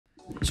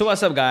So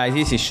what's up guys,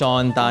 this is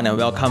Sean Tan and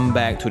welcome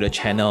back to the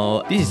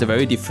channel. This is a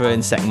very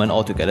different segment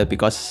altogether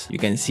because you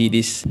can see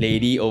this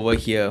lady over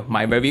here,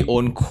 my very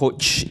own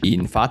coach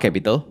in FAR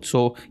Capital.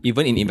 So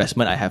even in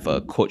investment, I have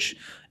a coach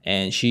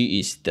and she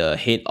is the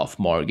head of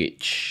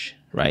mortgage.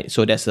 Right,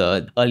 so there's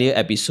an earlier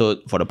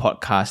episode for the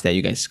podcast that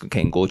you guys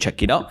can go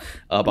check it out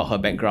about her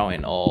background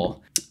and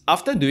all.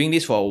 After doing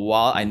this for a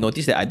while, I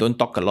noticed that I don't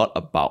talk a lot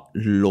about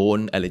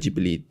loan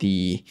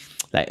eligibility,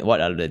 like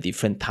what are the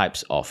different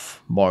types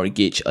of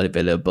mortgage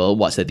available,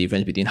 what's the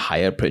difference between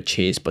hire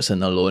purchase,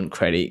 personal loan,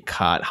 credit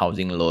card,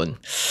 housing loan.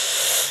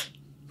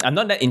 I'm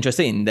not that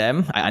interested in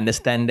them. I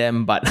understand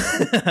them, but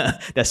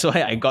that's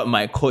why I got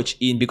my coach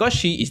in because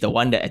she is the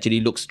one that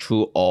actually looks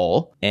through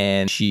all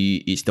and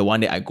she is the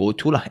one that I go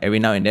to every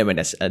now and then when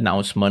there's an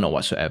announcement or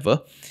whatsoever.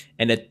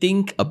 And the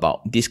thing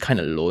about this kind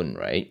of loan,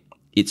 right?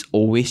 It's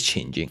always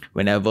changing.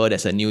 Whenever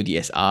there's a new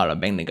DSR or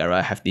Bank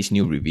Negara have this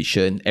new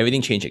revision,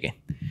 everything change again,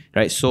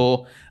 right?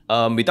 So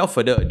without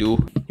further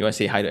ado, you want to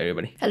say hi to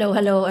everybody?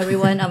 Hello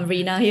everyone. I'm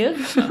Rena here.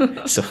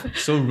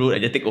 So rude. I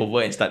just take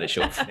over and start the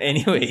show.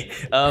 Anyway,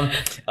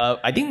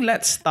 I think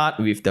let's start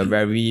with the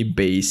very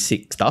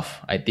basic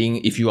stuff. I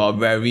think if you are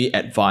very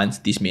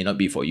advanced, this may not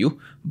be for you,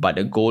 but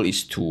the goal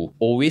is to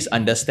always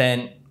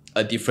understand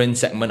a different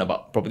segment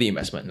about property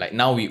investment. Like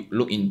now we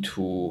look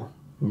into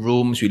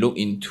rooms, we look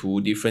into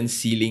different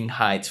ceiling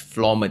heights,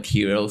 floor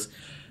materials.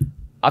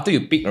 After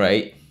you pick,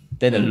 right,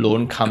 then the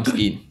loan comes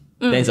in.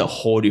 Then it's a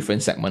whole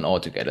different segment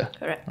altogether.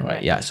 Correct.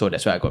 Right. Yeah. So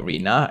that's why I got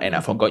Rena, and I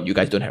forgot you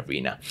guys don't have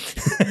Rena.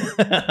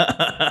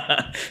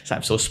 So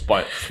I'm so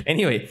spoiled.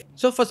 Anyway,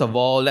 so first of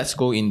all, let's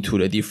go into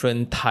the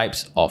different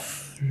types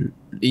of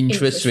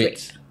interest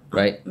rates.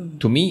 Right.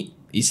 To me,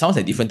 it sounds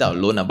like different type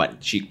of loan, but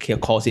she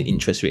calls it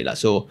interest rate.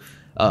 So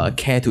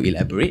care to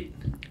elaborate?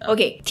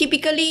 Okay.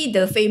 Typically,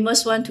 the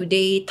famous one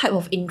today, type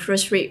of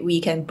interest rate,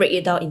 we can break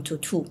it down into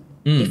two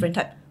different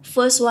types.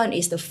 First one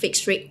is the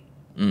fixed rate.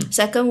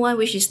 Second one,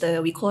 which is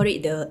we call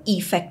it the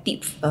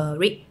effective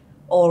rate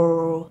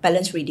or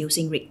balance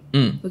reducing rate.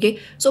 Okay.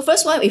 So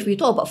first one, if we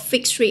talk about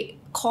fixed rate,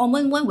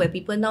 common one where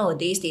people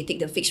nowadays they take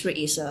the fixed rate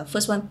is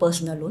first one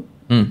personal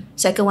loan,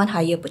 second one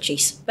hire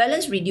purchase.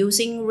 Balance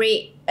reducing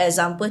rate,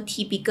 example,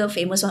 typical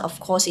famous one of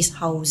course is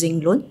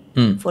housing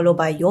loan, followed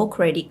by your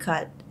credit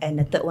card, and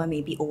the third one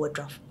may be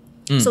overdraft.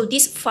 So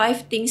these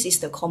five things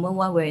is the common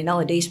one where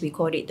nowadays we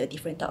call it the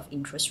different type of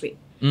interest rate.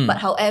 But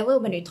however,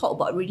 when we talk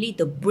about really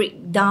the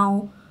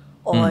breakdown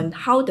on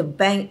how the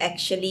bank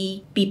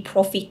actually be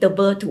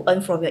profitable to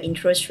earn from your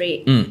interest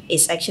rate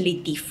is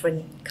actually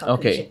different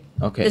calculation.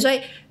 Okay.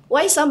 That's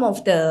why some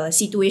of the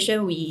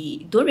situation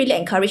we don't really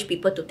encourage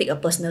people to take a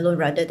personal loan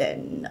rather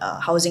than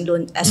housing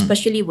loan,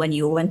 especially when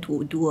you want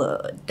to do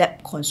a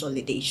debt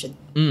consolidation.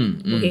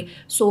 Okay,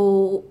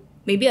 so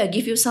maybe I'll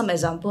give you some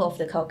example of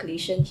the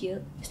calculation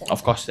here.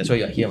 Of course, that's why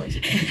you're here.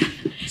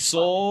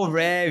 So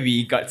rare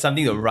we got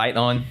something to write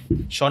on.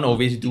 Sean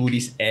always do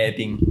this air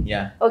thing.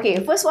 Yeah.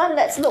 Okay, first one,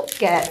 let's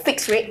look at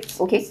fixed rate.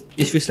 Okay.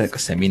 It feels like a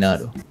seminar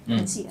though. You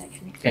can see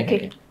actually.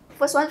 Okay.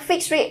 First one,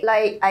 fixed rate,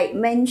 like I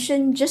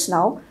mentioned just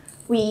now,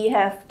 we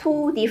have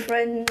two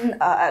different,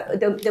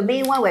 the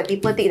main one where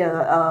people take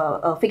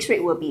the fixed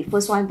rate will be,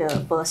 first one,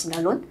 the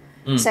personal loan.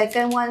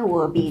 Second one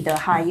will be the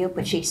hire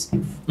purchase.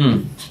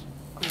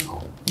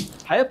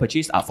 Hire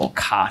purchase are for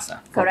cars.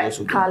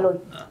 Correct, car loan.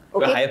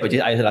 Okay. Hire purchase,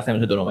 I last time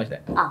also don't know what is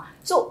that.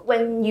 So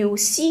when you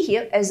see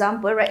here,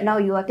 example, right now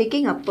you are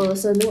taking a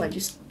personal, I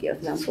just give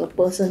example,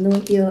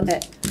 personal here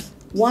at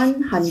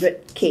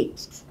 100k.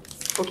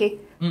 Okay,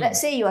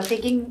 let's say you are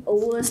taking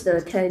over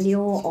the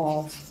tenure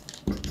of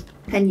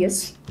 10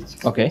 years.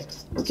 Okay.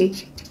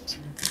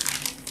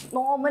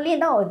 Normally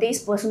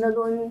nowadays, personal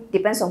loan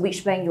depends on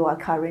which bank you are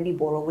currently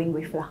borrowing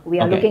with.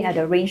 We are looking at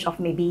the range of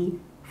maybe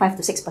 5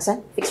 to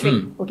 6% fixed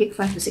rate. Okay,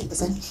 5 to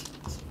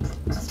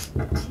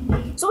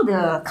 6%. So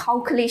the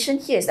calculation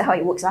here is that how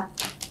it works.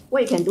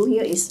 What you can do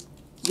here is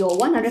your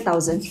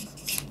 100,000,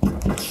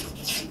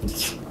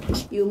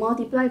 you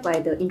multiply by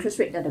the interest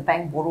rate that the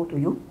bank borrow to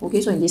you.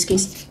 Okay, so in this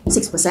case,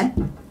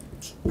 6%.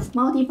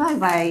 Multiply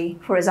by,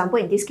 for example,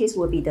 in this case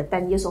will be the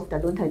 10 years of the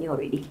loan tenure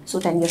already. So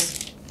 10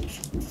 years.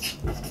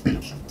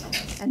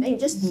 And then you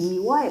just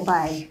divide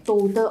by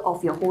total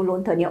of your whole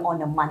loan tenure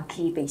on a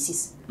monthly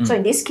basis. So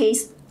in this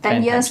case,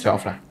 10 years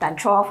times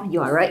 12,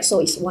 you are right. So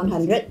it's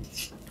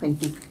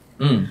 120.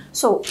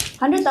 So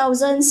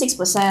 100,000,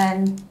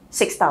 6%,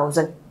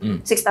 6,000.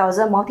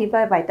 6,000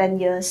 multiplied by 10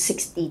 years,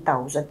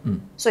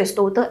 60,000. So it's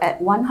total at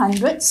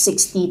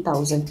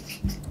 160,000.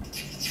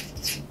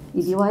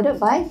 You divide it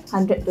by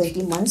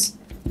 120 months.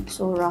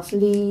 So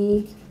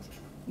roughly,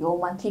 your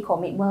monthly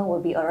commitment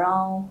will be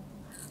around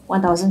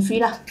 1,003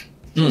 lah.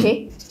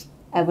 Okay,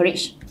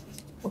 average.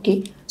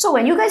 Okay, so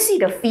when you guys see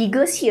the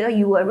figures here,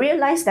 you will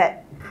realize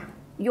that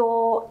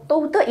your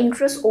total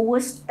interest over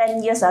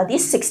 10 years,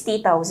 this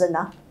 60,000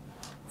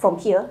 from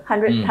here,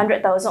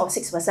 100,000 of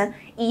 6%,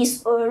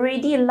 is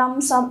already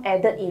lump sum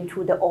added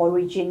into the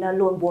original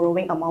loan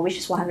borrowing amount, which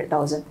is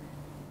 100,000.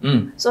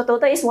 So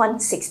total is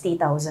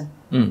 160,000.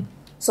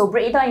 So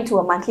break it down into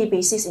a monthly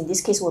basis. In this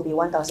case, will be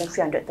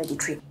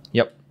 1,333.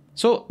 Yep.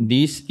 So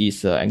this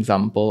is an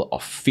example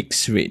of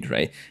fixed rate,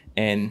 right?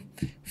 And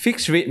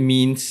fixed rate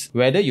means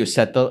whether you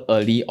settle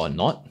early or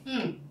not,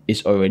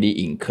 it's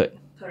already incurred.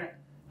 Correct.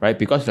 Right?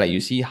 Because like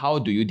you see, how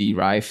do you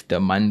derive the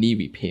monthly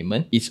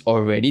repayment? It's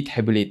already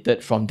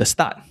tabulated from the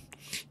start.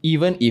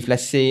 Even if,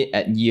 let's say,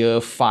 at year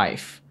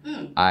 5,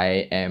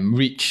 I am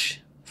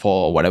rich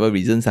for whatever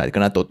reasons, I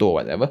kena toto or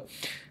whatever,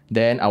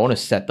 then I want to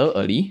settle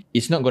early,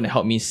 it's not going to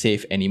help me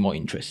save any more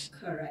interest.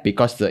 Correct.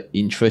 Because the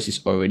interest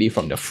is already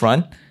from the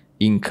front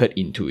incurred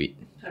into it.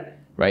 Correct.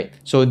 Right?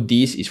 So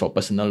this is for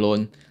personal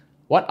loan.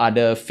 What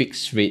other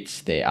fixed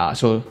rates there are?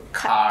 So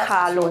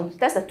Car loan.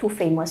 That's the two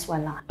famous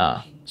one.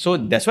 So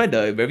that's why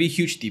the very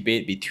huge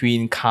debate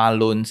between car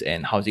loans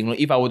and housing loan.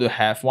 If I were to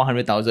have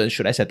 100,000,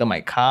 should I settle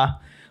my car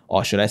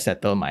or should I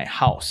settle my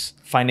house?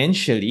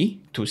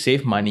 Financially, to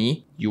save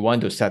money, you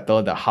want to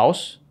settle the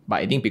house.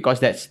 But I think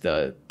because that's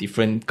the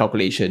different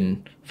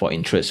calculation for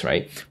interest,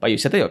 right? But you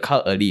settle your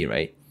car early,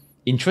 right?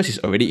 Interest is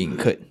already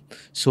incurred.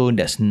 So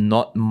there's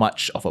not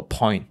much of a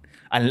point.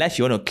 Unless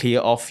you want to clear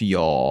off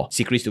your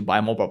secrets to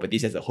buy more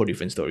properties, that's a whole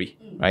different story,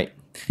 right?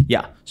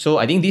 Yeah. So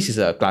I think this is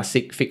a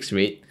classic fixed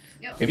rate.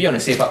 Yep. Maybe you want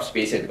to save up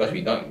space because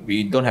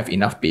we don't have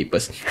enough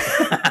papers.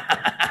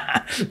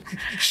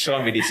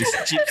 Sean with his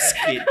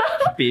cheapskate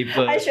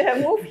paper. I should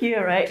have moved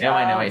here, right? Never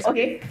mind.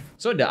 Okay.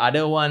 So the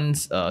other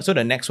ones, so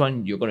the next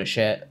one you're going to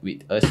share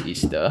with us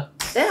is the...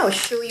 Then I'll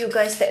show you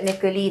guys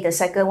technically the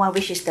second one,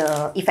 which is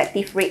the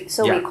effective rate.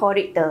 So we call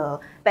it the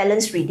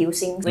balance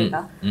reducing rate.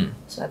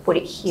 So I put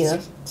it here.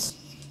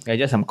 Yeah,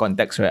 just some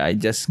context, right? I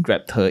just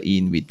grabbed her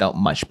in without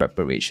much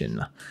preparation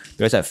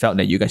because I felt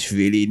that you guys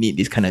really need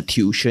this kind of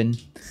tuition.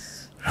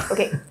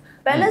 Okay,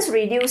 balance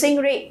reducing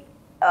rate,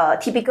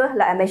 typical,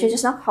 like I mentioned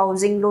just now,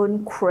 housing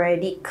loan,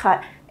 credit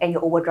card, and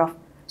your overdraft.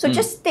 So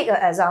just take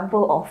an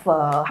example of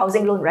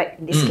housing loan, right?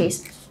 In this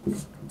case,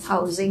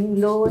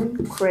 housing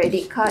loan,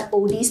 credit card,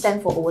 OD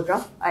stand for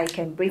overdraft. I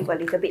can brief a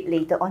little bit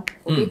later on.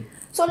 Okay,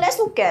 so let's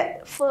look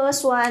at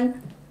first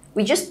one.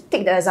 We just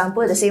take the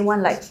example, the same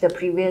one like the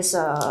previous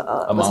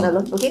personal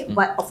loan. Okay,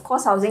 but of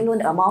course, housing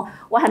loan amount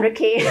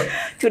 100k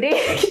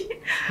today.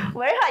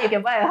 Very hard you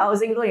can buy a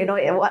housing loan, at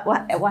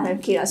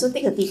 100k. So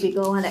take a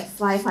typical one like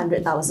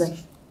 500,000.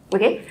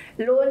 Okay,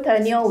 loan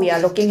tenure we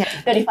are looking at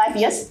 35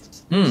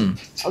 years.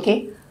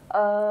 Okay,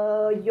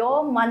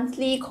 your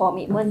monthly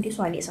commitment. This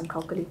one I need some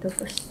calculator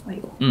first.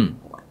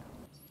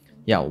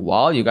 Yeah,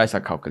 while you guys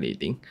are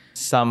calculating,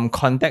 some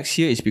context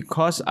here is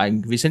because I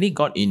recently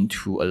got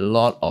into a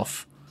lot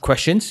of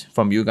questions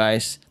from you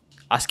guys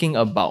asking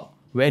about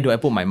where do I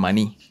put my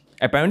money.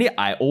 Apparently,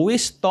 I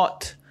always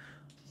thought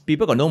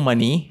people got no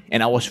money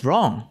and I was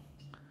wrong.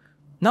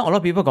 Now, a lot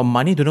of people got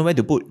money, don't know where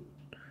to put.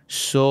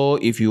 So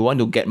if you want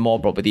to get more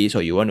properties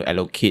or you want to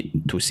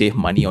allocate to save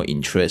money or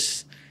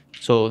interest,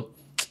 so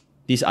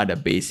these are the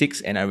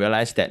basics. And I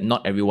realized that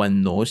not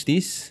everyone knows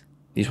this.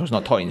 This was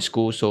not taught in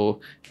school,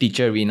 so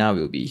teacher Rena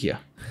will be here.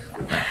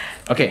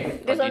 Okay.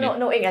 This one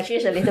no ink, I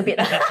changed a little bit.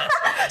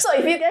 So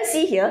if you guys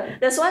see here,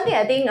 there's one thing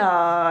I think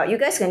you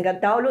guys can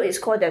download. It's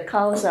called the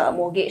Carl's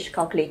mortgage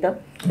calculator.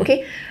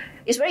 Okay,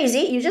 it's very easy.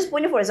 You just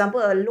put in, for example,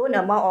 a loan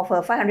amount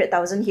of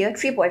 500,000 here,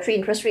 3.3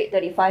 interest rate,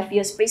 35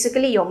 years.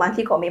 Basically, your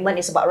monthly commitment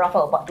is about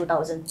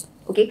 2,000.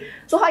 Okay,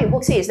 so how it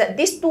works here is that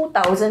this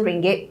 2,000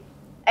 ringgit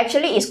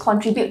actually is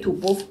contribute to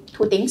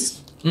two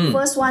things.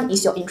 First one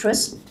is your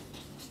interest.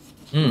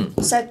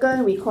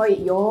 Second, we call it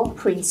your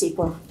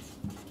principal.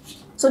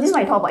 So this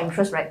one I talk about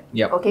interest, right?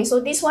 Yep. Okay, so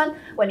this one,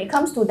 when it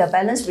comes to the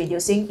balance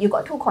reducing, you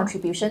got two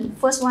contributions.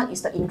 First one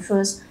is the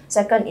interest,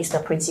 second is the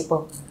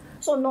principal.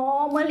 So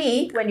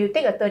normally, when you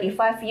take a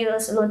 35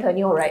 years loan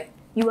tenure, right,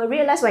 you will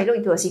realize when you look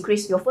into a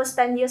secret, your first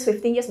 10 years,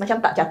 15 years,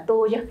 macam tak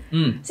jatuh je.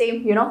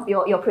 Same,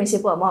 your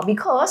principal amount.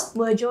 Because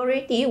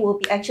majority will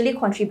be actually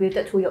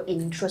contributed to your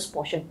interest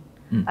portion.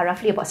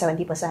 Roughly about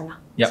 70%.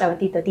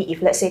 70-30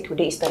 if let's say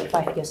today is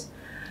 35 years.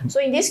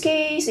 So in this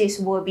case, it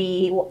will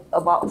be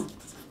about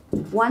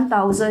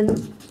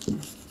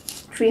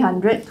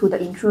 1,300 to the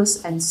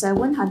interest and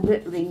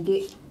 700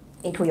 ringgit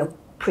into your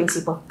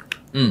principal.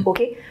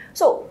 Okay,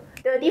 so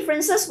the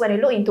differences when you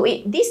look into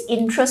it, this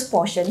interest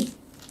portion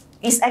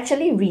is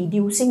actually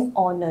reducing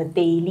on a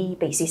daily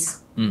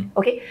basis.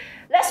 Okay,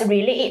 let's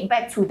relate it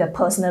back to the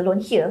personal loan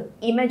here.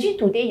 Imagine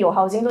today your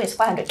housing loan is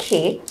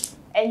 500k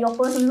and your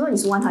personal loan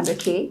is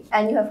 100k,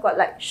 and you have got,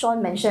 like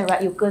Sean mentioned,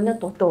 right, you kena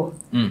toto.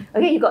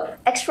 Okay, you got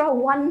extra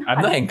 100.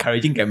 I'm not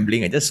encouraging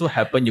gambling. It just so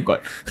happened you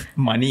got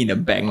money in the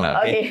bank.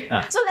 Okay.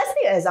 So let's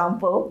take an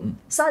example.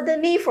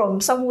 Suddenly from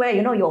somewhere,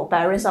 your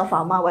parents or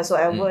farmer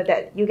whatsoever,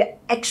 that you get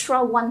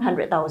extra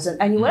 100,000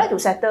 and you would like to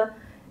settle,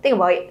 think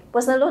about it,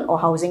 personal loan or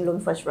housing loan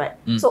first, right?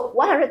 So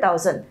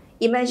 100,000.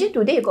 Imagine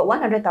today you got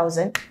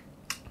 100,000.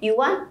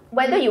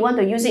 Whether you want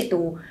to use it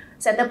to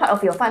settle part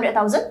of your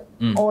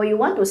 500,000 or you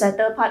want to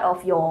settle part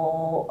of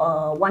your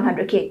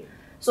 100k.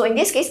 So in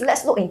this case,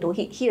 let's look into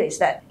it here is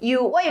that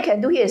what you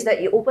can do here is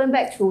that you open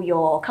back to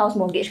your Carl's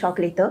mortgage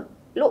calculator,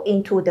 look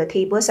into the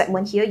table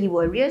segment here, you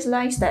will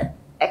realize that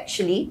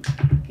actually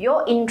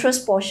your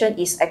interest portion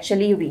is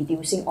actually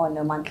reducing on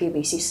a monthly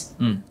basis,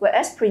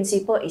 whereas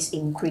principal is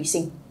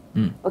increasing.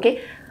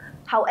 Okay.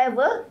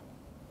 However,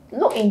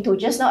 look into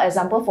just now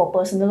example for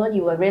personal loan,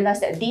 you will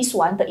realize that this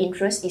one, the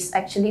interest is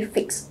actually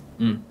fixed.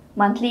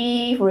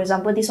 Monthly, for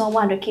example, this one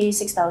 100k,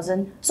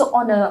 6,000. So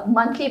on a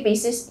monthly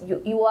basis,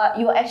 you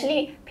are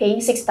actually paying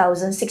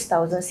 6,000,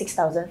 6,000,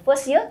 6,000.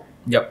 First year,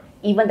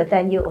 even the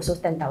 10 year also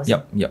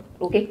 10,000.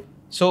 Okay.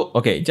 So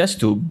just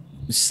to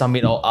sum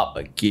it all up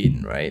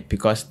again, right?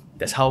 Because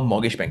that's how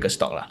mortgage bankers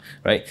talk,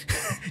 right?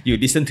 You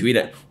listen to it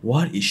and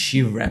what is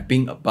she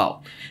rapping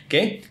about?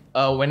 Okay.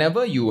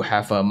 Whenever you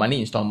have a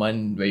money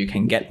installment where you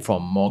can get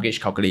from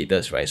mortgage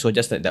calculators, right? So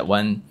just like that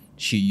one,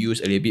 she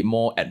used a little bit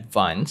more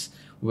advanced,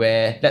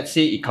 where let's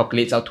say it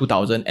calculates out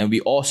 2,000 and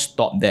we all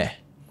stop there.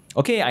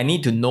 Okay, I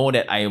need to know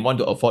that I want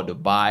to afford to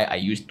buy, I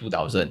use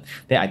 2,000.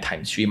 Then I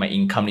times 3, my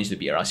income needs to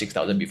be around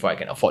 6,000 before I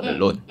can afford the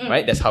loan,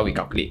 right? That's how we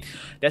calculate.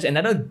 There's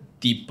another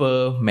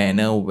deeper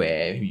manner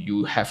where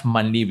you have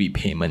monthly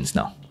repayments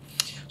now.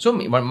 So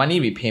money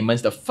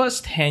repayments, the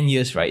first 10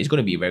 years, right, is going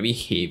to be very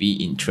heavy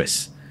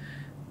interest.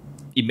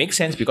 It makes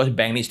sense because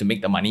bank needs to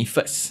make the money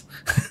first.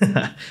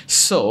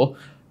 So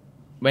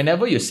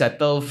whenever you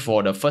settle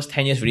for the first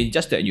 10 years, really,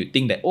 just that you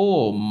think that,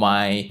 oh,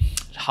 my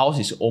house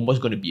is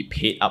almost going to be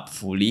paid up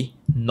fully.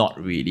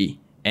 Not really.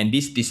 And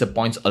this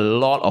disappoints a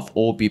lot of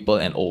old people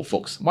and old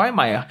folks. Why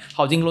my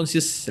housing loans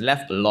is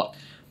left a lot?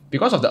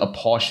 Because of the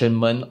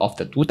apportionment of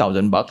the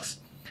 2,000 bucks,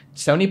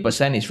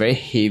 70% is very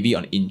heavy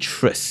on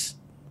interest.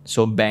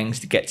 So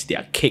banks get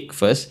their cake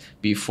first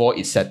before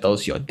it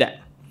settles your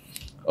debt.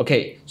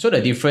 Okay, so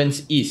the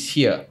difference is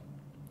here.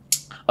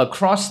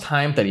 Across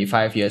time,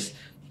 35 years,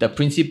 the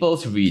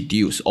principals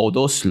reduce,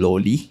 although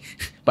slowly,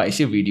 but it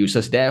still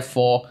reduces.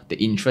 Therefore, the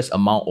interest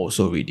amount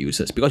also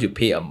reduces because you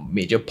pay a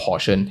major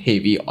portion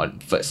heavy on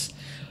first.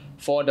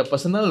 For the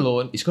personal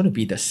loan, it's going to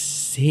be the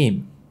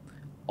same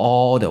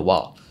all the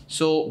while.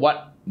 So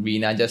what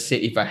Rena just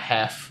said, if I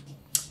have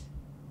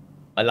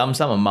a lump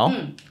sum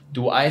amount,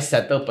 do I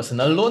settle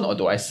personal loan or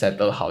do I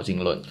settle housing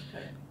loan?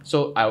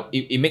 So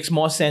it makes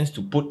more sense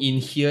to put in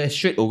here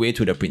straight away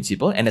to the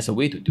principal, and there's a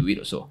way to do it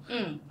also.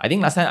 I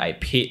think last time I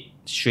paid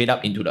straight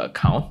up into the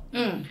account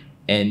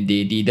and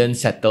they didn't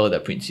settle the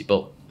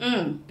principal.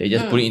 They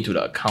just put it into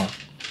the account,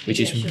 which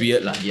is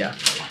weird. Yeah.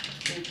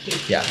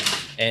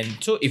 And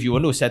so if you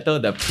want to settle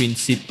the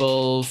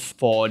principal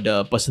for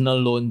the personal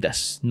loan,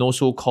 there's no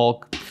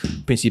so-called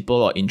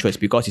principal or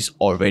interest because it's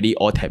already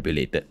all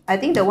tabulated. I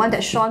think the one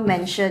that Sean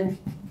mentioned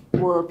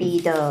will be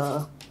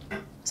the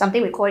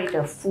something we call it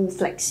the full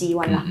flexi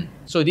one.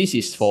 So this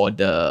is for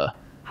the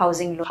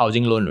housing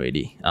loan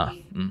already.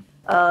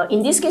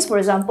 In this case, for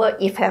example,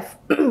 if have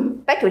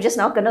back to just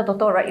now, kena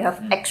total, right? You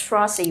have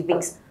extra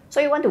savings.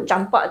 So you want to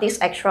jump up this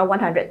extra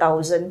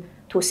 100,000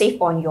 to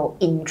save on your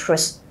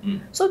interest.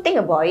 So think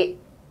about it.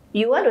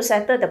 You want to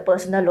settle the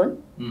personal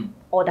loan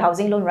or the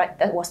housing loan, right?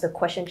 That was the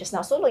question just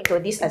now. So look into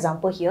this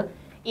example here.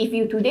 If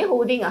you today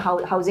holding a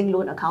housing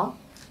loan account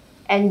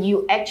and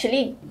you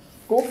actually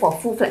go for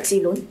full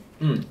flexi loan,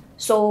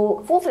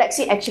 so full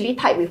flexi actually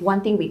tied with one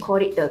thing we call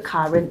it the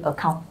current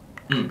account.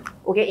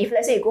 Okay, if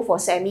let's say you go for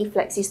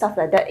semi-flexi stuff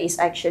like that, is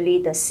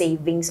actually the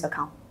savings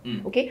account.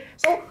 Okay,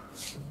 so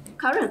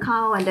current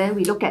account, and then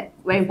we look at,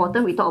 very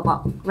important, we talk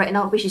about right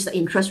now, which is the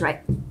interest,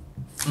 right?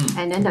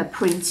 And then the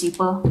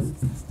principal.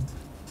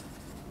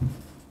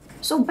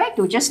 So back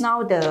to just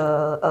now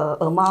the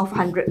amount of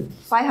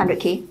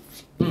 500k.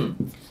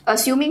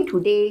 Assuming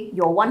today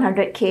your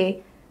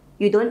 100k,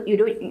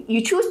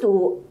 you choose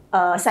to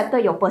settle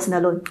your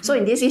personal loan. So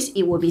in this case,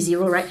 it will be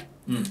 0, right?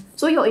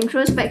 So your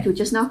interest back to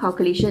just now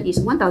calculation is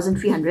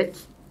 1,300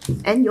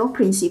 and your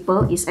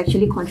principal is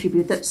actually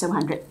contributed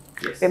 700.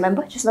 Yes.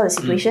 Remember just now the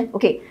situation?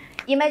 Okay,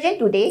 imagine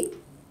today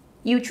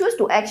you choose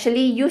to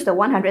actually use the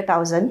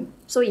 100,000.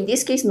 So in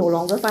this case, no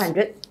longer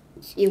 500,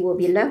 it will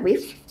be left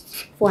with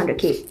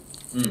 400k.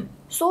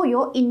 So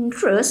your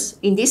interest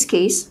in this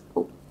case,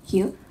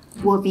 here,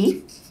 will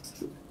be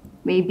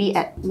maybe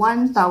at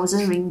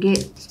 1,000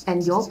 ringgit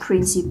and your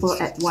principal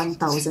at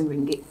 1,000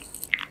 ringgit.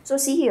 So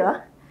see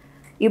here,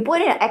 you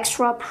put in an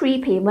extra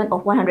prepayment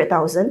of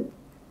 100,000.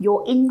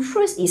 Your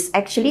interest is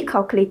actually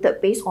calculated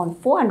based on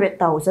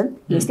 400,000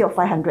 instead of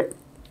 500.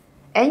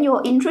 And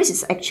your interest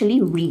is actually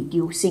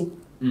reducing.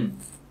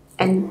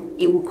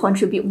 And it will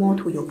contribute more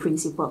to your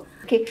principal.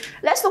 Okay,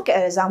 let's look at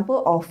an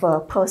example of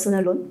a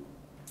personal loan.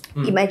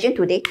 Imagine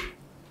today,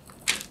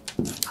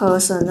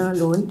 personal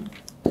loan.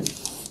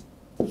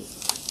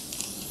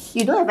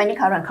 You don't have any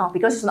current account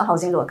because it's not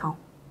housing loan account.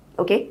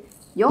 Okay,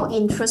 your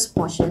interest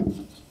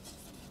portion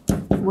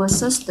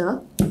versus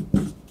the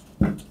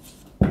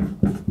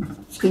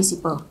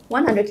principal,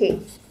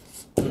 100k.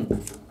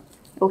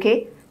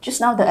 Okay,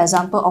 just now the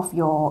example of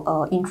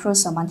your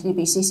interest on monthly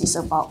basis is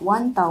about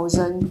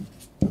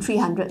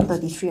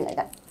 1,333 like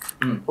that.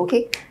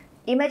 Okay,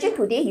 imagine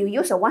today you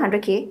use a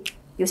 100k,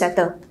 you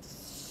settle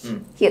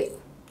here.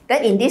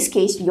 Then in this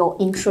case, your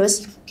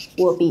interest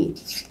will be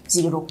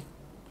 0.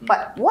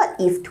 But what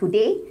if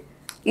today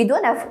you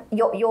don't have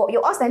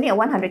your outstanding at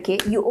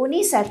 100k, you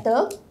only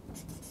settle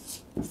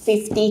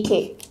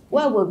 50K,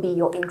 what will be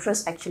your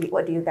interest actually?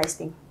 What do you guys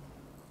think?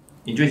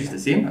 Interest is the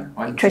same?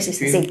 Interest is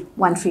the same,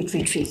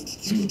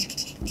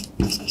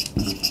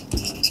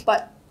 1333.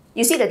 But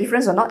you see the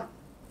difference or not?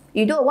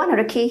 You do a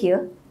 100K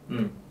here,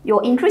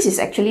 your interest is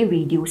actually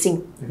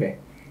reducing. Okay.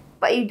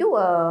 But you do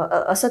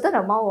a certain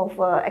amount of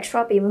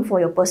extra payment for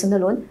your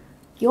personal loan,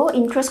 your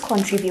interest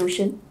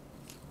contribution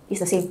is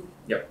the same.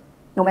 Yep.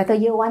 No matter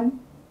year 1,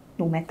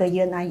 no matter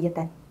year 9, year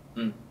 10.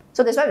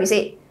 So that's why we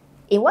say,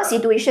 in what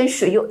situation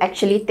should you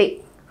actually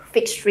take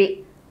fixed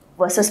rate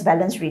versus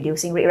balance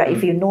reducing rate, right?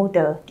 If you know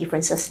the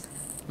differences.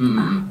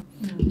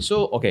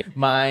 So, okay,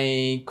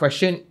 my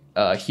question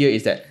here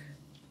is that,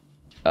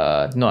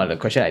 the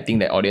question I think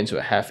the audience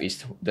will have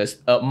is, the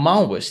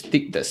amount will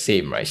stick the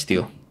same, right,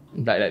 still?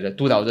 Like the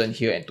 2,000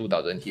 here and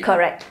 2,000 here.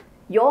 Correct.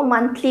 Your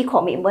monthly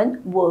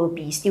commitment will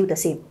be still the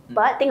same.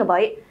 But think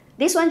about it.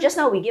 This one just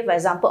now we give an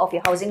example of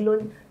your housing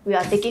loan. We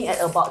are taking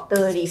at about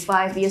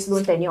 35 years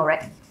loan tenure,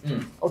 right?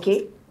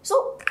 Okay.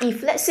 So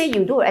if let's say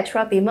you do an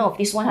extra payment of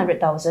this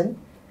 100,000,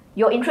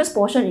 your interest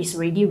portion is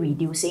already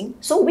reducing.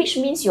 So which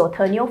means your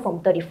tenure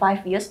from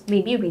 35 years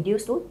may be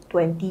reduced to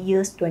 20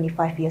 years,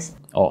 25 years.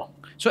 Oh,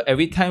 so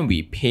every time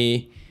we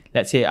pay,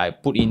 let's say I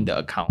put in the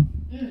account,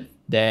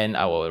 then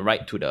I will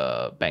write to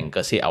the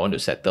banker, say I want to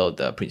settle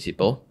the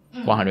principal,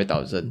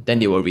 100,000. Then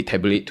they will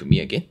retabulate to me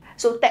again.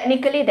 So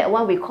technically that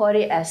one we call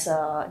it as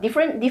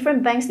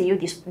different banks, they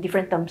use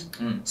different terms.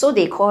 So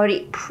they call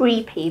it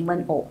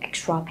prepayment or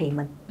extra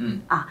payment.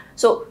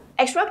 So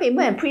extra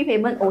payment and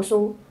prepayment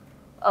also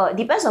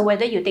depends on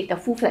whether you take the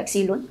full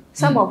flexi loan.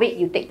 Some of it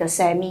you take the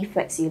semi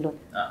flexi loan.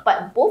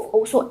 But both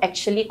also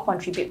actually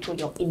contribute to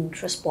your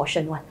interest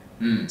portion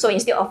one. So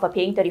instead of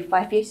paying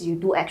 35 years, you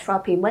do extra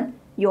payment.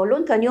 Your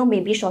loan tenure may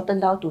be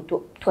shortened down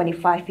to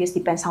 25 years,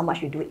 depends how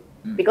much you do it.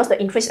 Because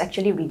the interest is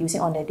actually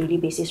reducing on a daily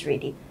basis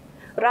already.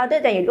 Rather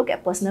than you look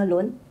at personal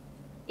loan,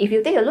 if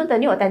you take a loan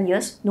tenure of 10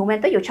 years, no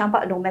matter you chump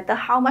up, no matter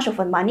how much of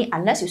a money,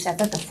 unless you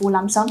settle the full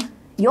lump sum,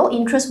 your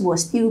interest will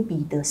still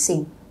be the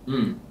same.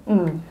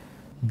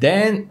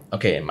 Then,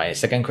 okay, my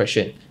second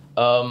question.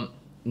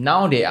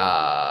 Now there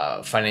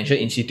are financial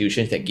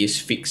institutions that gives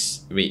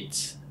fixed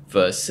rates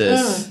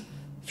versus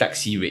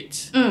flexi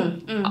rates.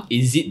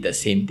 Is it the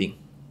same thing?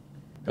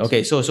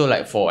 Okay, so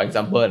like for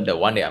example, the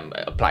one that I'm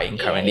applying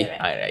currently,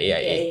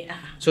 AIA.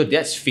 So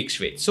that's fixed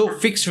rate. So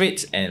fixed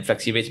rates and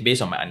flexi rates,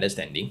 based on my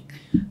understanding,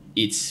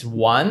 it's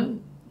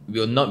one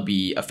will not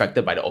be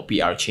affected by the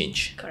OPR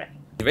change. Correct.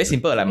 Very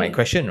simple, like my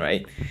question,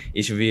 right,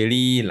 is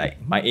really like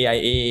my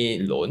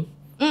AIA loan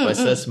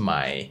versus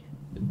my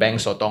Bank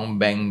Sotong,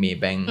 Bank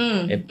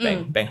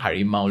Maybank, Bank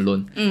Harimau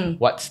loan.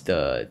 What's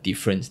the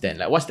difference then?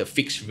 Like what's the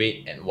fixed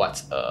rate and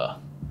what's a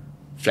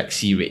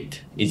flexi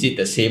rate? Is it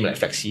the same like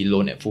flexi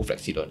loan and full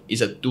flexi loan? It's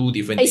a two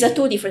different things. It's a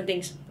two different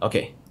things.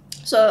 Okay.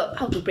 So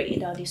how to break it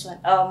down this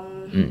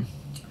one?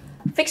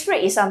 Fixed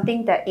rate is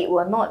something that it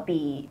will not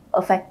be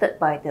affected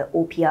by the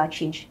OPR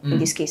change in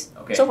this case.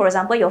 Okay. So for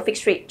example, your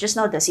fixed rate, just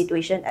now the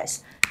situation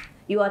as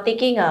you are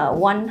taking a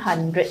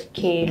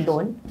 100K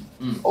loan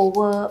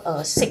over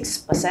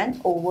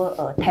 6%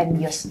 over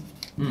 10 years.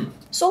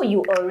 So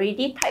you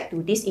already tied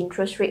to this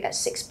interest rate at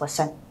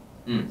 6%.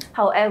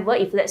 However,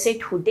 if let's say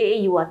today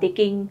you are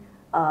taking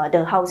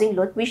the housing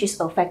loan, which is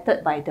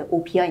affected by the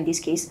OPR in this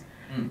case,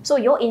 so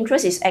your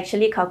interest is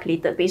actually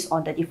calculated based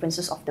on the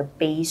differences of the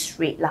base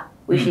rate lah,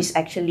 which is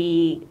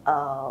actually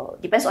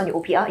depends on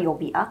your OPR, your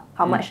BR,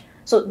 how much.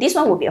 So this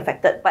one will be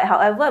affected. But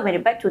however, when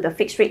you're back to the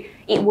fixed rate,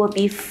 it will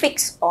be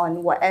fixed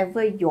on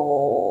whatever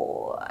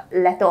your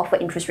letter of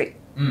interest rate.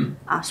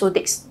 So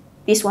this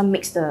one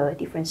makes the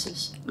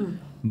differences.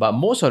 But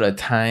most of the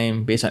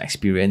time, based on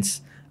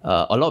experience,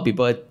 a lot of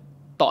people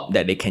thought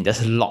that they can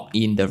just lock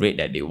in the rate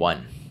that they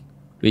want,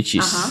 which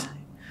is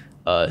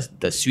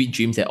the sweet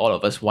dreams that all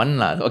of us want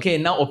lah. Okay,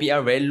 now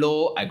OPR very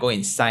low, I go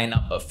and sign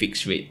up a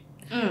fixed rate,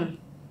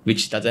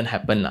 which doesn't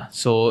happen lah.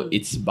 So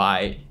it's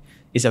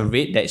a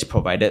rate that is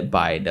provided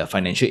by the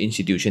financial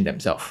institution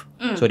themselves.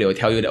 So they will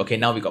tell you that, okay,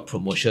 now we got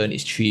promotion,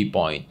 it's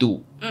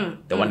 3.2,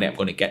 the one that I'm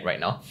going to get right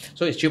now.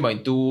 So it's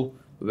 3.2,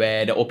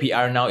 where the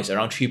OPR now is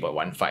around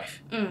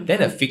 3.15.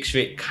 Then the fixed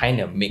rate kind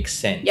of makes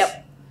sense.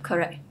 Yep,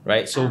 correct.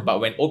 Right? So,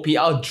 but when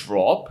OPR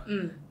drop,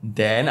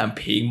 then I'm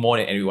paying more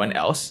than everyone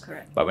else.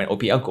 Correct. But when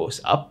OPR goes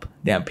up,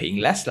 then I'm paying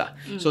less lah.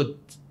 So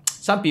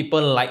some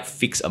people like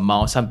fixed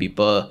amount, some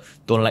people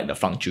don't like the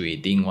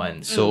fluctuating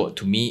one. So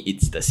to me,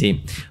 it's the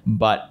same.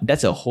 But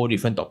that's a whole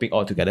different topic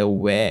altogether,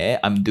 where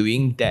I'm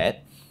doing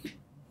that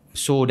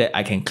so that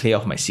I can clear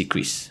off my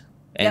secrets.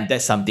 And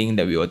that's something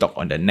that we will talk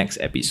on the next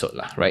episode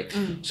lah, right?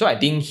 So I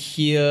think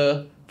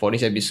here, for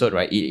this episode,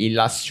 right, it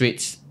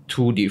illustrates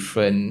two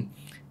different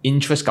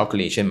interest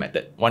calculation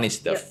method. One is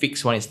the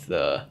fixed, one is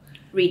the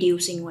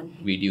reducing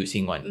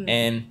one.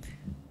 And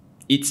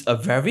it's a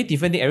very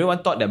different thing.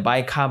 Everyone thought that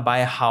buy car,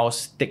 buy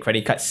house, take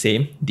credit card,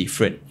 same,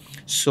 different.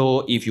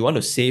 So if you want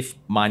to save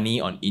money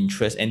on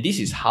interest, and this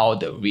is how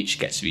the rich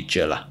gets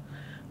richer lah,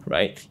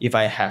 right? If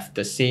I have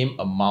the same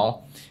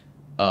amount,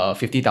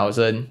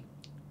 50,000,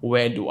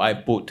 where do I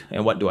put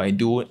and what do I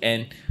do?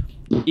 And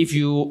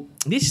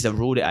This is a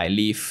rule that I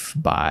live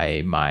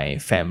by my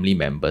family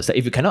members, that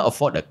if you cannot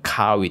afford a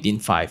car within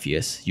 5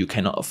 years, you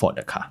cannot afford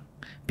the car.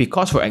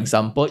 Because, for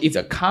example, if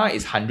the car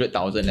is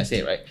 100,000, let's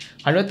say, right?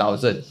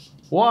 100,000.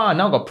 Wow,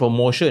 now got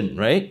promotion,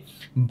 right?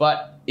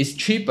 But it's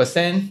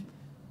 3%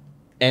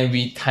 and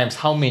we times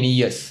how many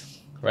years,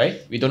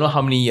 right? We don't know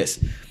how many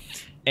years.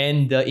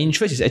 And the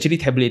interest is actually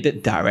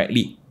tabulated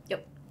directly.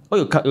 Yep.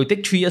 Oh, you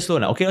take 3 years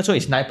loan. Okay, so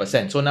it's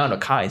 9%. So now the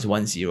car is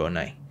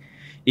 109.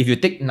 If you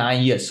take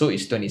 9 years, so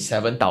it's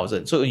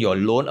 27,000. So your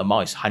loan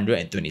amount is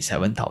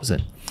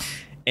 127,000.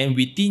 And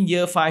within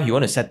year 5, you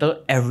want to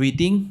settle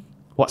everything.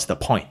 What's the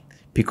point?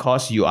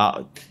 Because you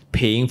are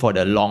paying for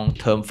the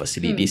long-term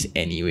facilities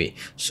anyway.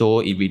 So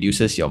it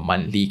reduces your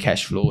monthly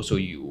cash flow, so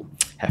you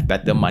have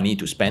better money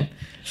to spend.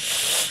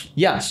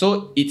 Yeah,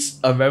 so it's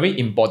a very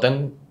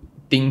important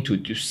thing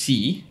to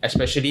see,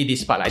 especially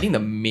this part. I think the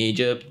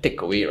major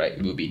takeaway,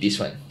 right, will be this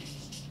one.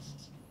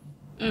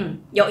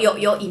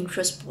 Your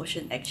interest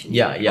portion actually.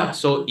 Yeah.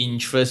 So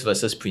interest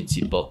versus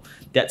principal.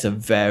 That's a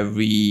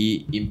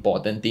very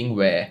important thing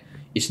where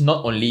it's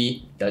not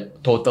only the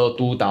total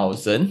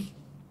 2,000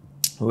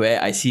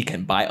 where I see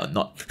can buy or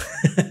not.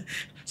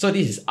 So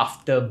this is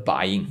after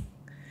buying.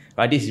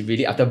 Right? This is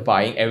really after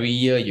buying. Every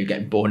year you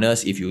get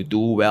bonus if you do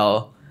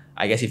well.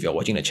 I guess if you're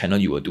watching the channel,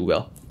 you will do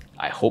well.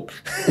 I hope.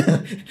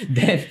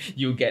 Then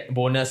you get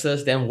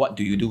bonuses. Then what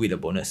do you do with the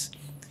bonus?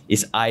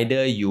 It's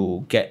either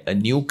you get a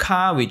new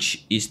car,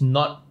 which is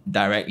not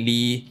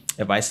directly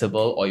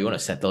advisable, or you want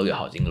to settle your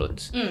housing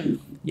loans.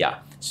 Yeah.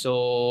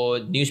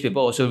 So newspaper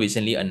also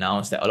recently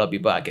announced that a lot of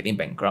people are getting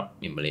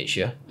bankrupt in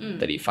Malaysia,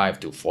 35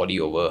 to 40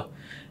 over.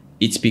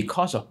 It's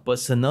because of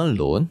personal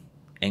loan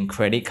and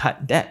credit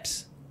card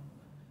debts.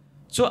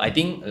 So I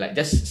think, like,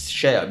 just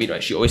share a bit,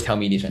 right? She always tell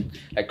me this one.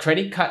 Like,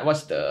 credit card,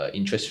 what's the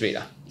interest rate?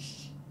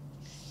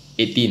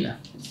 18.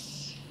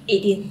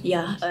 18,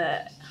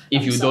 yeah.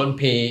 If you don't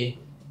pay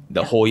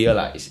the whole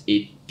year, it's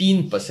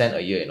 18%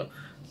 a year, you know.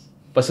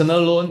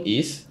 Personal loan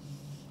is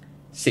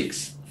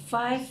 6.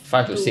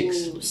 5 to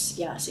 6.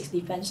 Yeah, 6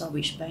 depends on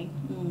which bank.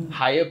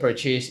 Higher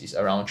purchase is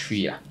around 3.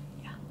 Yeah,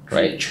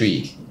 right?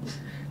 3.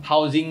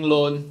 Housing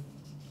loan,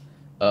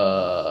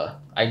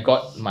 I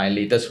got my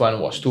latest one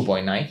was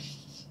 2.9.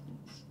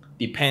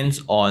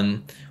 Depends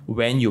on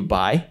when you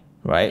buy,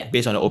 right? Yeah.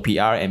 Based on the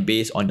OPR and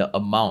based on the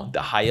amount.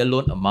 The higher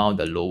loan amount,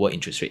 the lower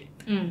interest rate,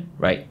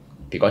 right?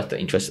 Because the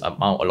interest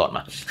amount a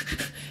lot.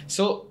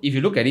 So if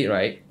you look at it,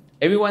 right,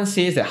 everyone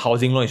says that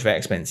housing loan is very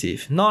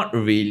expensive. Not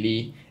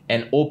really.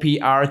 And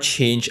OPR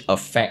change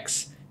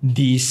affects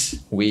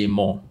this way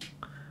more.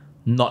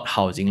 Not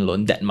housing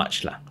loan that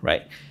much,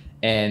 right?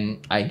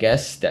 And I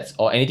guess that's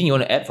all. Anything you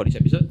want to add for this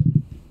episode?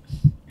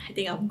 I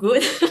think I'm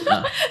good.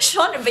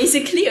 Sean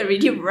basically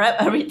already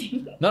wrapped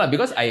everything. No,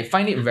 because I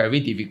find it very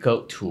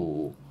difficult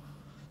to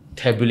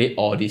tabulate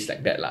all this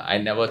like that. I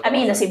never thought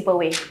in a simple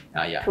way.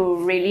 Yeah.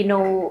 To really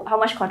know how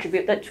much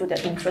contributed to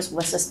the interest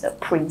versus the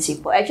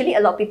principal. Actually, a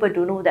lot of people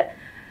do know that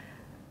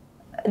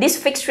this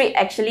fixed rate,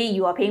 actually,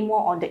 you are paying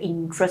more on the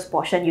interest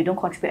portion. You don't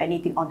contribute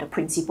anything on the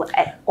principal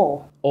at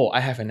all. Oh, I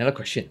have another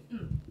question.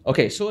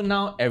 Okay, so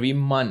now every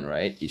month,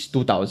 right, is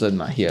 2,000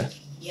 here.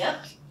 Yep.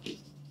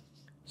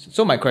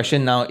 So my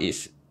question now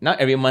is, now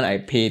every month I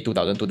pay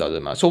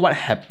 2,000. So what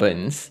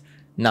happens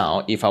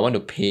now if I want to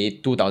pay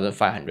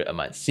 2,500 a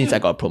month? Since I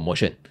got a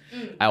promotion,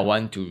 I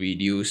want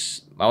to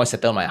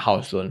settle my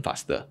house loan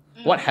faster.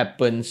 What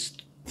happens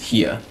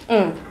here?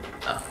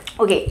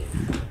 Okay,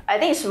 I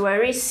think it's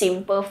very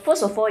simple.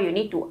 First of all, you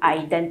need to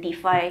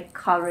identify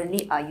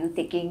currently are you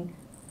taking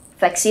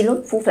flexi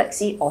loan, full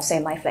flexi or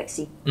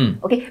semi-flexi.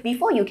 Okay,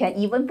 before you can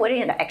even put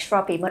in an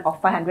extra payment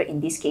of 500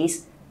 in this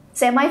case,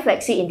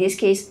 semi-flexi in this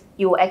case,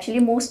 you will actually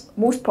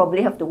most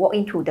probably have to walk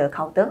into the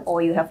counter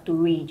or you have to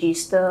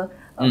register,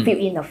 fill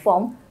in a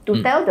form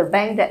to tell the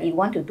bank that you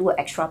want to do an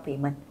extra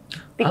payment.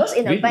 Because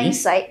in the bank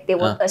side, they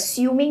were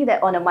assuming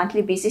that on a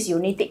monthly basis, you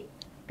need to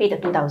pay the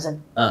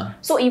 2,000.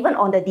 So even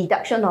on the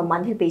deduction on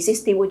monthly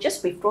basis, they will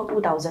just withdraw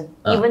 2,000,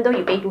 even though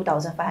you pay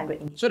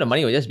 2,500. So the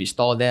money will just be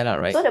stored there,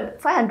 right? So the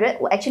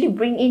 500 will actually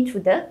bring into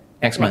the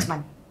next month.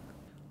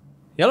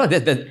 Yeah,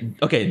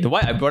 okay, the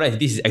why I brought it,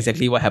 this is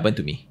exactly what happened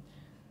to me.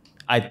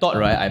 I thought,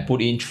 right, I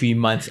put in 3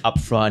 months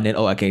upfront, then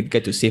I can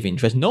get to save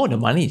interest. No, the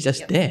money is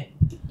just there.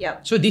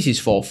 Yep. So this is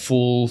for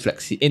full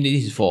flexi, and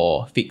this is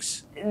for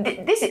fixed.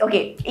 This is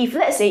okay. If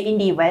let's say in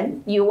the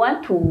event you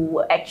want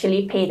to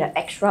actually pay the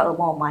extra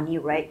amount of money,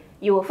 right?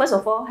 You will first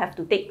of all have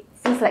to take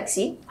full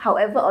flexi.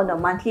 However, on a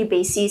monthly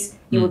basis,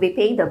 you will be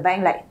paying the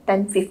bank like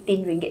 10,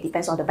 15 ringgit,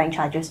 depends on the bank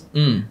charges.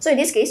 So in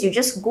this case, you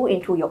just go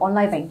into your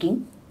online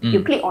banking,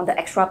 you click on the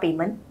extra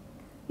payment,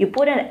 you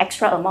put in an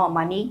extra amount of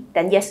money,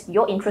 then yes,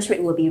 your interest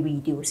rate will be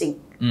reducing.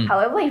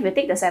 However, if you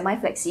take the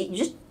semi-flexi,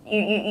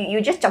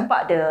 you just jump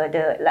out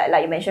the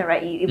like you mentioned,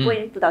 right? You put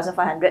in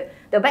 2,500.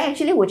 The bank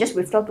actually will just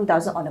withdraw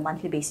 2,000 on a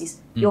monthly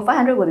basis. Your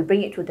 500 will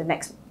bring it to the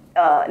next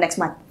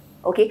month.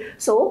 Okay,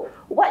 so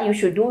what you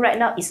should do right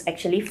now is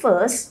actually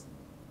first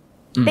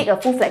take a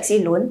full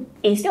flexi loan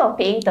instead of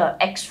paying the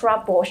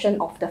extra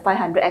portion of the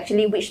 500,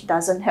 actually, which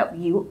doesn't help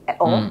you at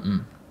all.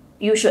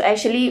 you should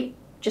actually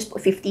just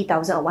put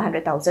 50,000 or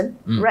 100,000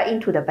 right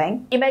into the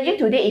bank. Imagine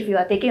today if you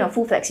are taking a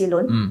full flexi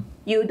loan,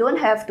 you don't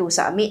have to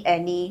submit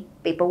any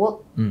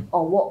paperwork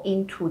or walk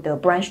into the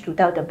branch to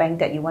tell the bank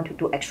that you want to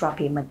do extra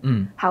payment.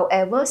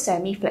 However,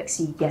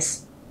 semi-flexi,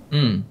 yes.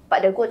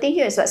 But the good thing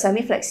here is that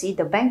semi-flexi,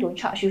 the bank don't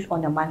charge you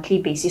on a monthly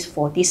basis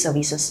for these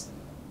services.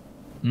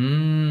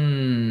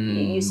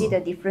 You see the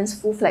difference,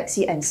 full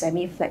flexi and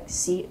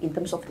semi-flexi in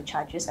terms of the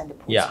charges and the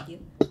procedure.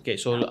 Yeah. Okay,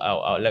 so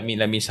let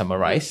me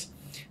summarize.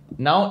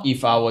 Now,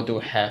 if I were to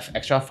have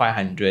extra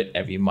 500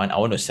 every month, I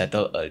want to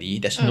settle early.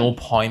 There's no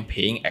point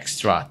paying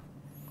extra.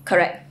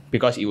 Correct.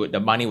 Because the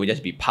money would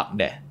just be parked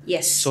there.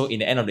 Yes. So in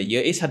the end of the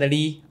year,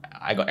 suddenly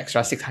I got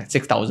extra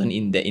 6,000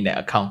 in that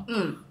account.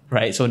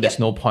 Right? So there's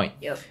no point.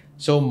 Yep.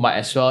 So might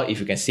as well, if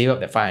you can save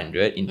up the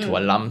 500 into a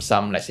lump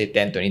sum, let's say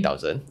 10,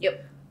 20,000.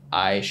 Yep.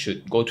 I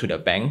should go to the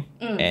bank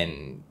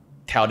and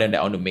tell them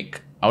that I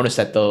want to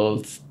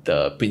settle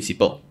the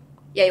principal.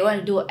 Yeah, you want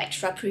to do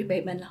extra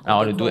prepayment. I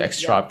want to do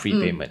extra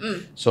prepayment.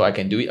 So I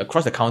can do it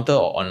across the counter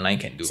or online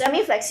can do.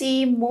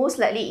 Semi-flexi, most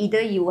likely either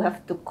you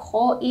have to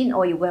call in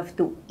or you have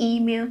to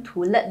email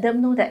to let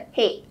them know that,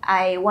 hey,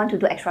 I want to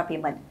do extra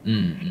payment.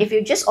 If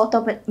you just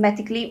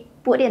automatically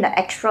put in an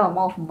extra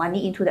amount of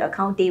money into the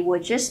account, they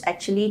will just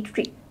actually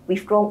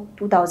withdraw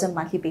 2,000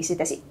 monthly basis,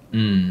 that's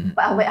it.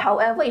 But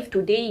however, if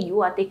today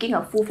you are taking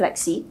a full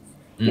flexi,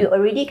 you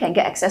already can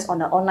get access on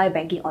the online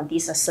banking on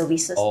these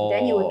services.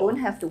 Then you don't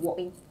have to walk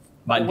in.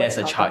 But there's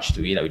a charge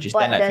to it, which is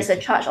 10 But like there's 50.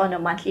 a charge on a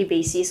monthly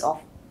basis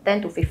of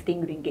 10 to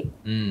 15 ringgit.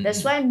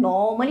 That's why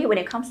normally when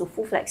it comes to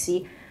full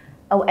flexi,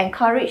 I would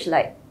encourage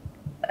like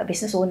a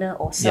business owner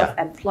or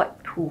self-employed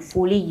to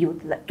fully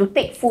utilize, to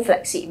take full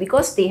flexi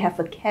because they have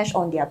a cash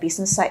on their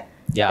business side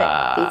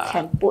that they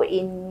can put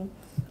in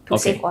to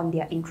save on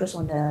their interest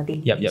on the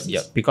daily basis.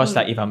 Yep. Because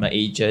like if I'm an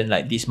agent,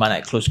 like this month I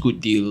close good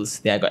deals,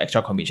 then I got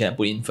extra commission I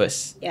put in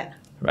first. Yeah.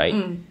 Right?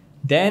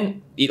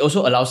 Then it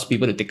also allows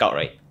people to take out,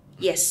 right?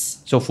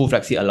 Yes. So full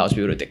flexi allows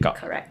people to take out.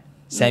 Correct.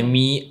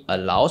 Semi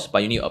allows,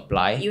 but you need to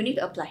apply. You need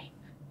to apply.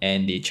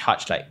 And they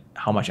charge like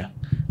how much?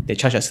 They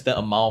charge a certain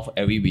amount for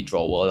every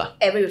withdrawal.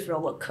 Every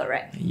withdrawal,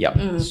 correct.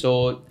 Yep.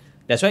 So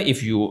that's why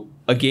if you,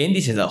 again,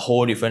 this is a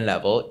whole different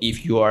level.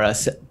 If you are a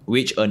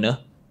wage earner,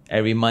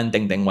 every month,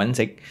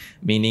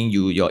 meaning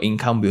your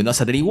income will not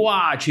suddenly,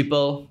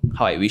 triple,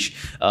 how I wish.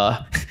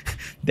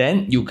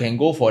 Then you can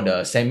go for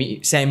the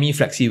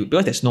semi-flexi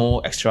because there's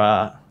no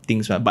extra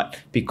things, but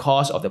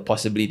because of the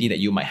possibility that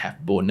you might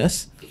have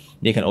bonus,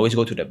 they can always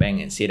go to the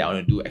bank and say that I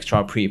want to do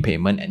extra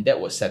prepayment and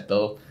that will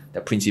settle the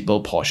principal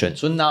portion.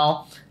 So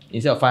now,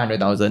 instead of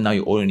 500,000, now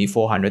you owe only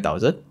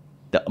 400,000.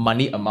 The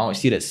money amount is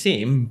still the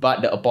same,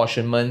 but the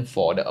apportionment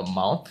for the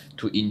amount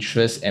to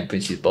interest and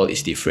principal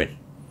is different.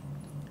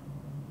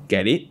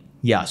 Get it?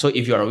 Yeah, so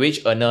if you're a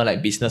wage earner,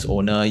 like business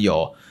owner,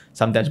 you're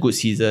sometimes good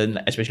season,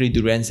 especially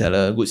durian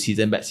seller, good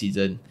season, bad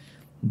season,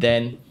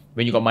 then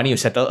when you got money, you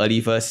settle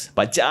early first.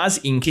 But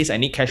just in case I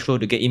need cash flow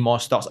to get in more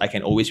stocks, I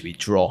can always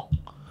withdraw.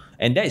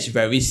 And that is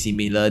very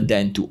similar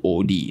then to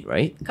OD,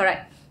 right?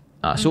 Correct.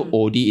 So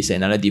OD is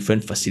another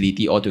different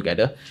facility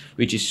altogether,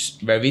 which is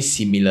very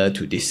similar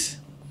to this.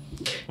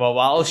 Well,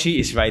 while she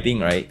is writing,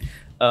 right,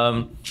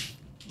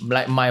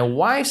 like my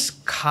wife's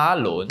car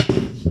loan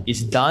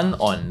is done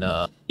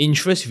on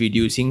interest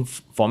reducing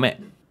format.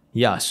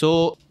 Yeah,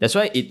 so that's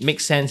why it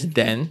makes sense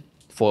then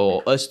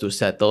for us to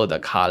settle the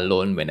car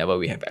loan whenever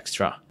we have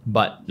extra.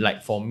 But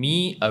like for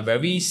me, a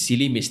very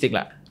silly mistake,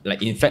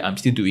 like in fact, I'm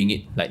still doing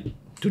it. Like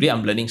today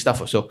I'm learning stuff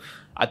also.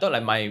 I thought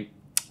like my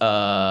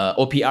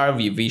OPR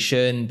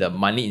revision, the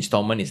monthly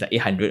installment is like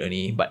 800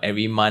 only, but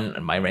every month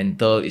my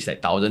rental is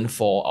like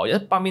 1,400. I'll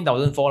just pump in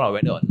 1,400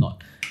 whether or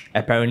not.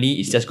 Apparently,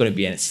 it's just going to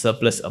be a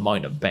surplus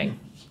amount in the bank,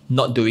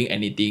 not doing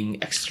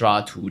anything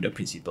extra to the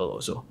principal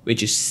also,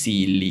 which is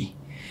silly,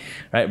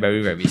 right?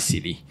 Very, very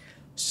silly.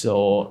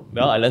 So,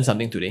 well, I learned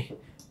something today.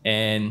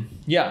 And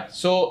yeah,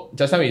 so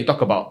just now when you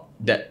talk about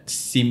that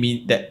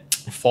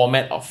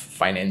format of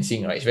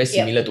financing, right? It's very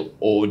similar to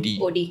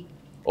OD.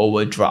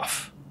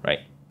 Overdraft, right?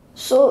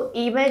 So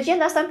imagine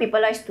last time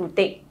people like to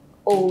take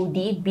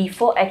OD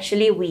before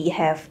actually we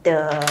have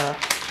the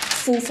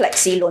full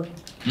flexi loan.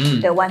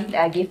 The one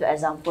that I give the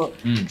example.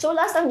 So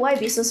last time why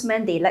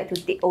businessmen they like to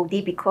take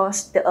OD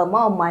because the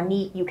amount of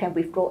money you can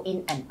withdraw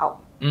in and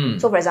out.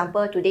 So for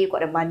example, today you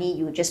got the money,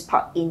 you just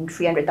park in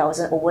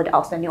 300,000 over the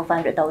outstanding of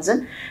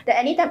 500,000. Then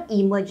anytime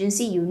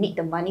emergency you need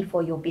the money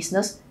for your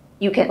business,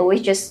 you can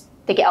always just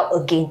take it out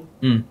again.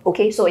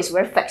 Okay, so it's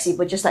very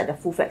flexible, just like the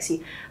full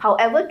flexi.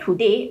 However,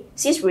 today,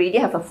 since we already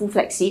have a full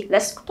flexi,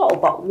 let's talk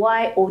about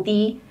why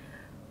OD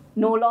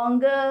no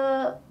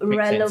longer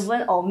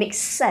relevant or makes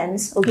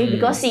sense. Okay,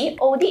 because see,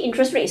 OD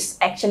interest rate is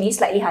actually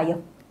slightly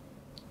higher.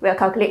 We'll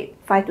calculate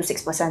 5 to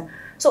 6%.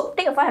 So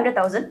take a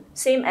 500,000,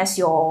 same as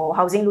your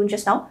housing loan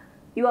just now.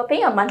 You are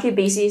paying a monthly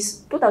basis,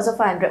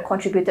 2,500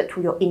 contributed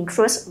to your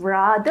interest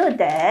rather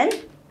than,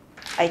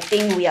 I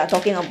think we are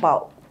talking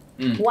about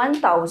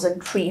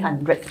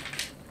 1,300.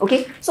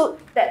 Okay, so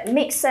that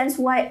makes sense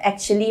why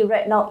actually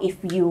right now if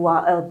you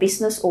are a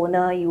business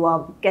owner, you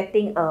are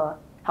getting a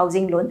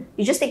housing loan,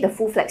 you just take the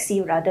full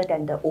flexi rather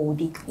than the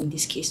OD in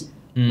this case.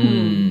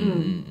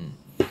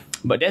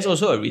 But there's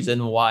also a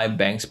reason why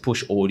banks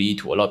push OD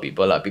to a lot of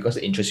people because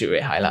the interest rate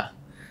very high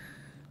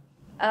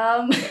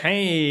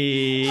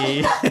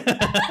Hey.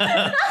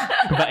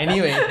 But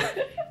anyway,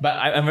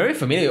 I'm very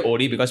familiar with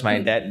OD because my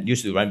dad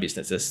used to run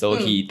businesses, so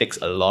he takes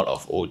a lot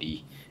of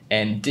OD.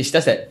 And it's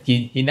just that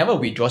he never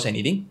withdraws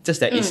anything, just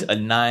that it's a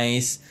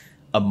nice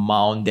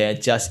amount there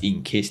just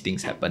in case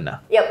things happen.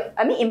 Yep.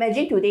 I mean,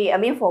 imagine today,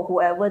 for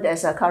whoever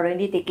that's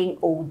currently taking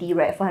OD,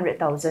 right,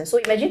 500,000. So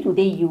imagine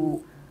today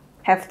you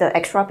have the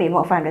extra payment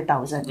of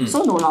 500,000.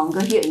 So no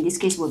longer here in this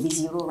case will be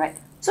zero, right?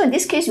 So in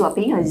this case, you are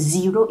paying a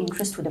zero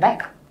interest to the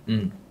bank.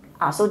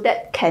 So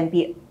that can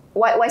be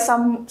why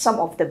some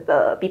of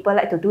the people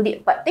like to do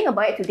it. But think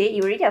about it today,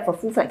 you already have a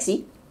full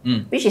flexi,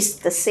 which is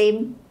the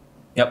same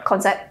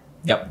concept.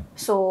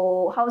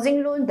 So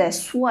housing loan,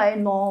 that's why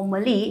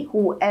normally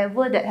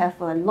whoever that have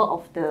a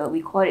lot of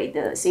we call it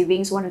the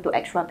savings, one or two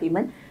extra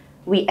payment,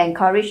 we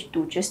encourage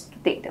to just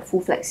take the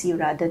full flexi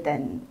rather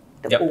than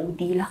the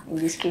OD in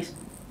this case.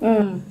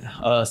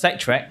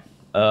 Sidetrack,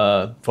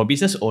 for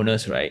business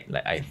owners, right?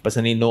 Like I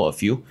personally know a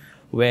few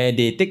where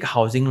they take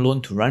housing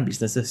loan to run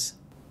businesses.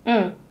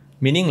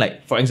 Meaning,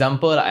 like for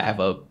example, I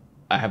have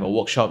a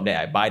workshop that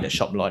I buy the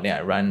shop lot, then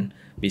I run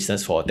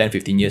business for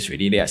 10-15 years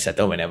already. Then I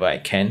settle whenever I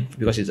can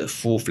because it's a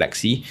full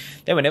flexi.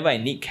 Then whenever I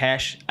need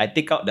cash, I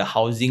take out the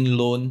housing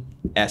loan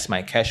as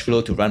my cash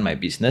flow to run my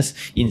business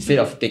instead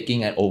of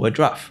taking an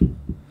overdraft.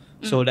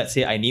 So let's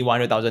say I need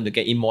 100,000 to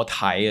get in more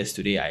tires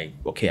today. I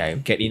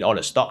get in all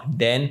the stock.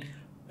 Then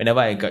whenever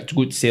I got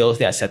good sales,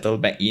 then I settle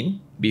back in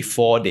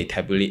before they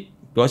tabulate,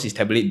 because it's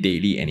tabulate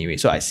daily anyway.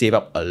 So I save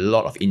up a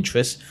lot of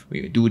interest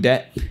when you do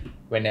that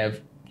whenever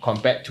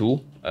compared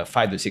to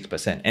 5 to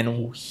 6%.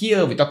 And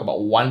here we talk about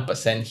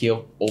 1% here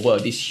over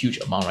this huge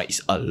amount, right?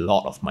 It's a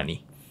lot of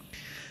money.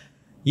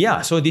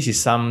 Yeah, so this is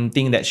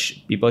something that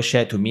people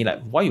share to me,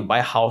 like why you buy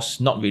a house,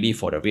 not really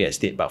for the real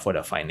estate, but for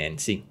the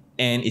financing.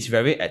 And it's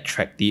very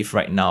attractive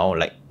right now.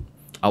 Like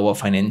our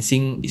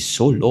financing is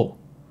so low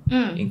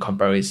in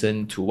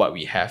comparison to what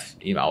we have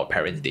in our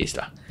parents' days.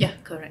 Yeah,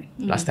 correct.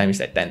 Last time it's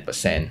like 10%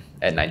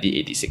 at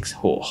 1986.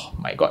 Oh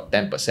my God,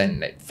 10%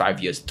 like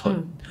 5 years.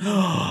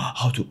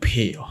 How to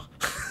pay?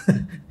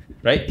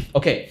 Right?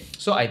 Okay,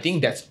 so I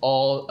think that's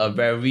all a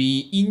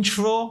very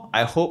intro.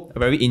 I hope a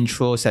very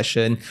intro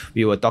session.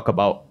 We will talk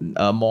about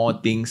more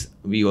things.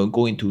 We will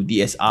go into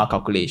DSR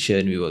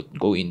calculation. We will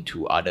go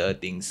into other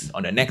things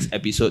on the next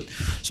episode.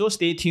 So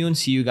stay tuned.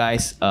 See you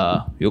guys.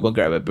 We're going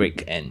to grab a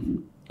break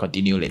and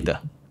continue later.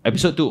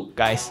 Episode 2,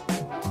 guys.